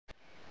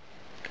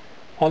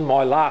On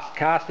my last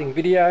casting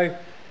video,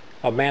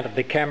 I mounted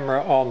the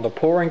camera on the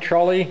pouring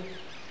trolley.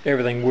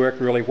 Everything worked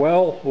really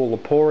well. All the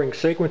pouring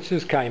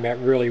sequences came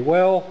out really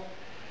well,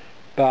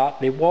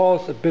 but there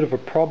was a bit of a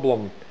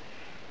problem.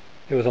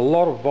 There was a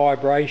lot of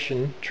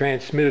vibration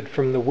transmitted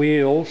from the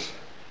wheels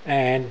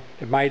and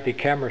it made the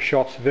camera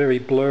shots very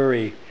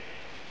blurry.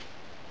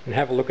 And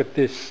have a look at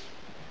this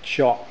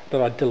shot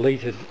that I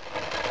deleted.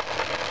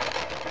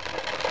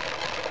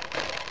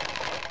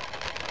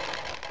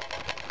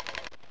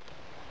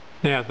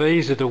 Now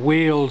these are the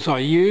wheels I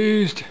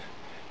used.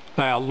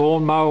 They are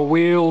lawnmower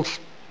wheels.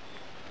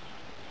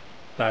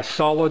 They're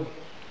solid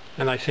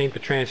and they seem to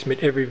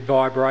transmit every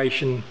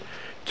vibration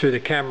to the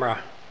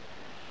camera.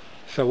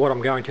 So what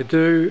I'm going to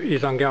do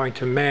is I'm going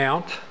to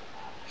mount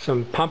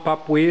some pump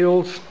up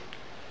wheels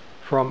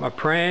from a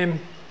pram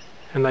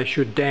and they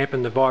should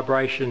dampen the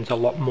vibrations a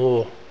lot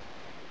more.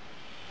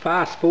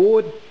 Fast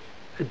forward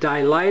a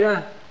day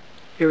later,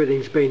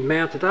 everything's been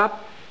mounted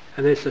up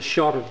and there's a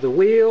shot of the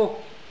wheel.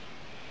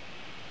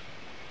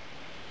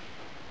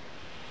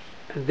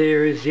 And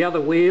there is the other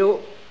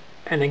wheel,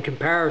 and in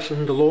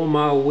comparison the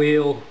lawnmower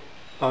wheel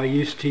I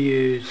used to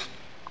use.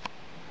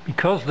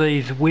 Because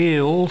these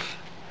wheels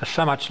are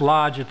so much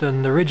larger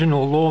than the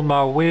original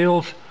lawnmower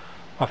wheels,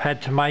 I've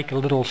had to make a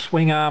little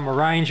swing arm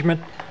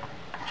arrangement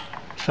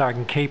so I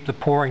can keep the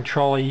pouring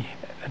trolley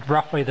at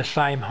roughly the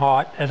same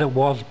height as it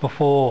was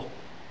before.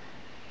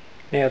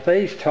 Now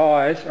these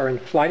tyres are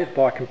inflated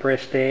by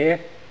compressed air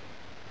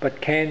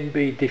but can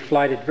be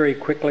deflated very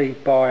quickly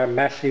by a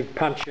massive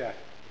puncher.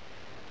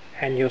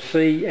 And you'll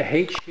see a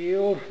heat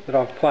shield that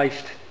I've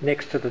placed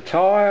next to the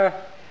tyre,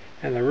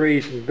 and the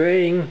reason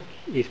being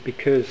is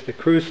because the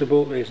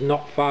Crucible is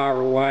not far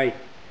away.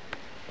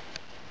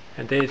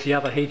 And there's the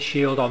other heat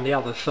shield on the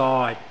other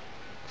side.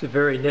 It's a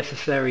very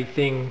necessary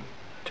thing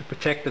to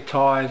protect the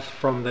tyres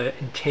from the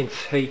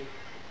intense heat.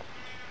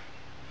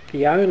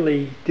 The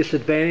only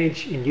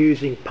disadvantage in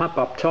using pump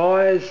up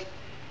tyres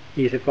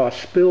is if I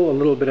spill a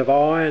little bit of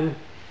iron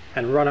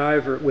and run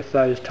over it with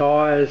those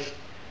tyres,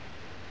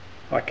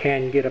 I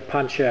can get a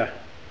puncture.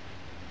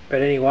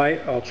 But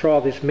anyway, I'll try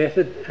this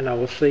method and I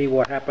will see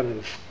what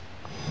happens.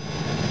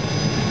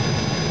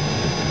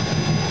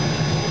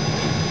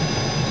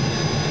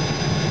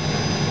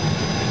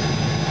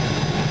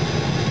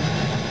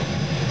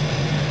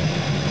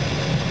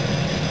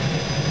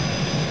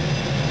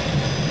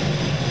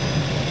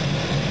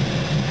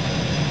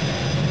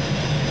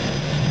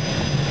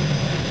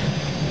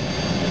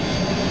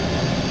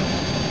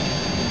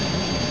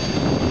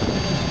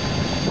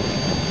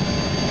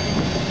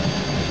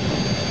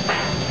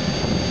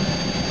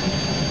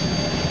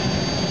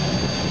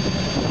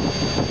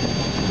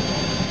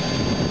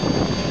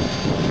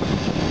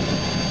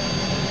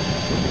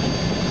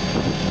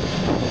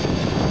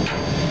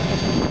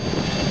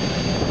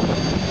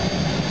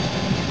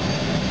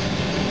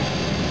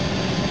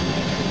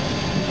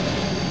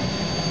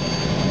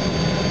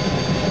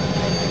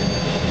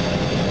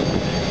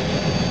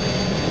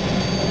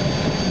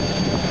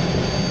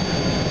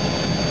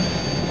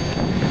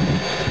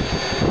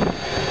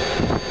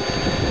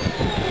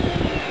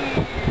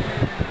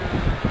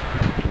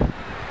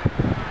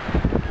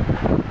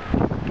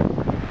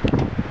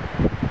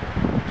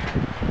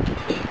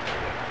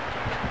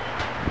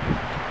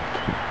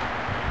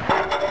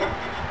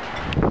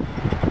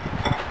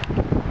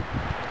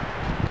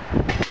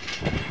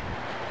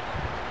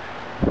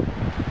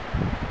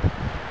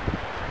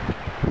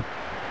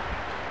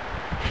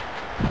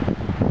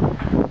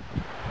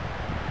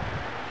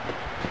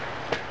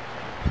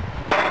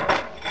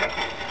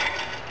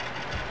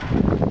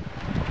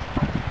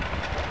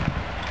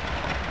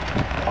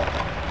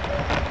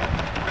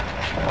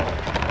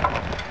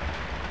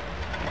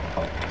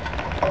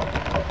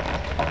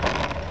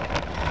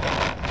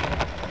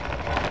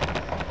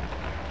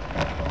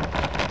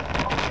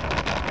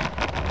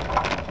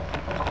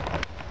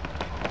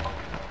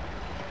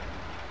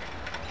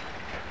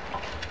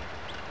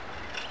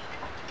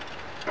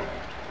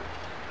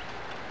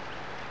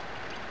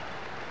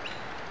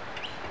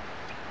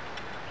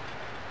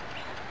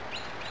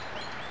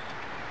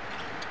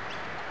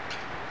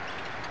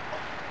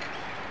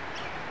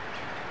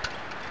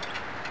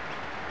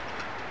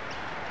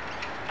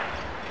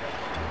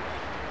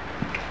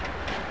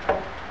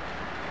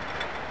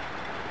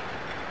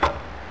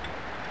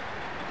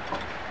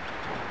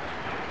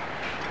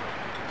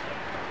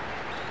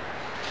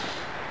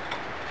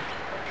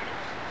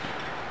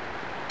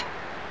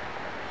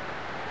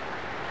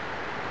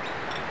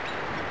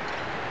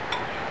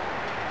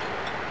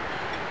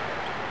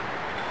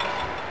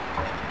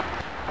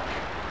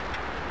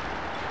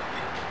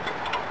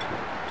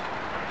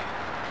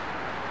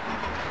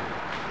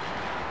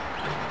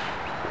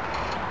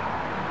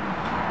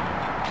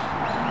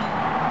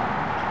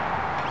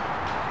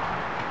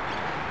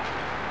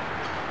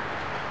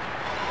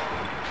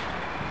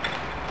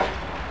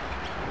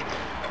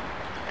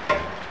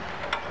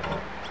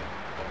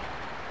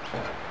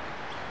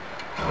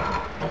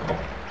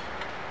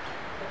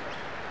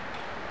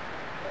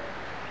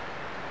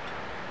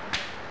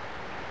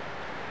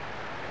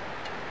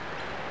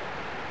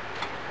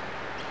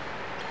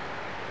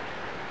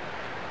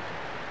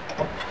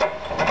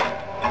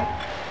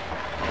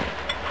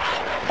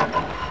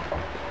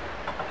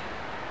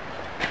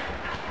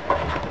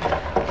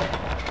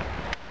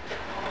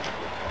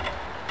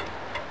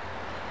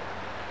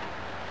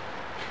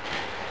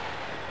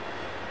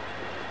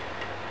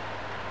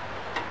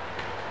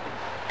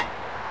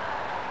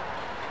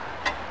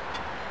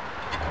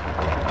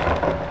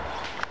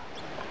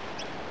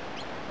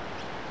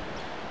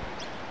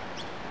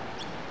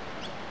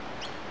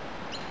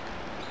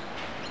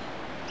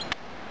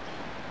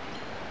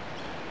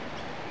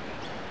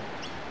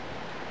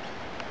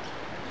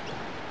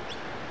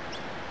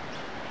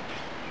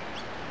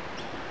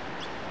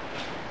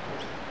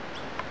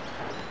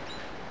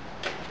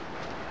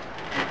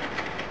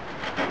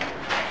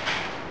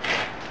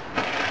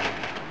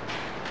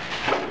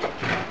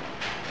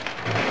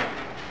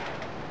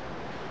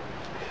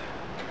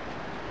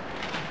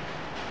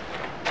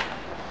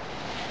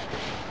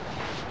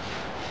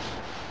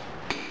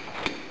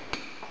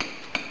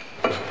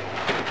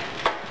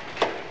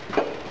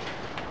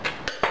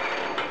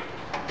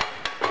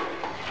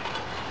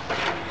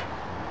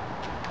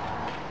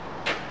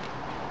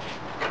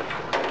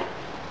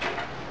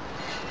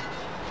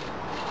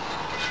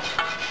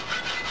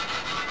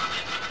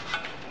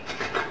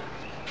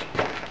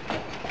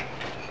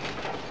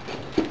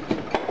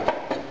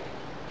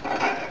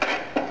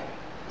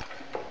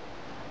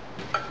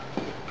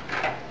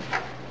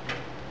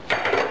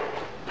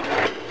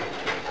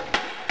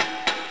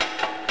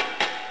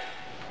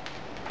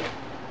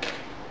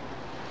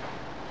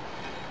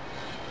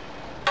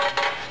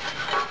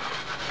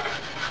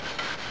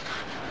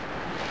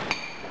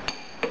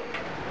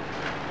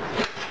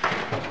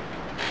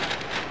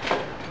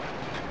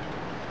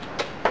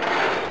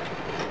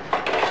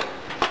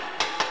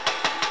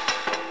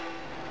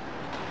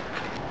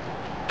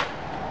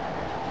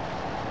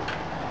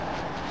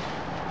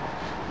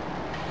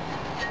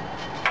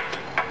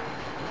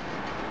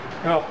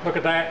 Look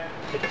at that,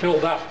 it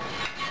filled up.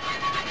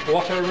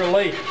 What a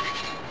relief.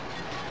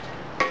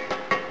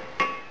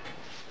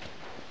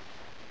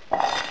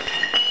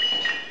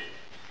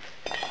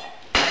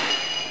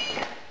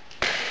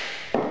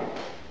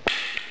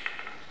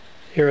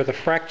 Here are the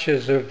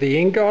fractures of the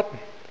ingot.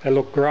 They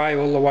look grey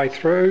all the way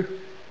through.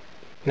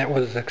 That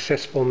was a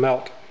successful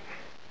melt.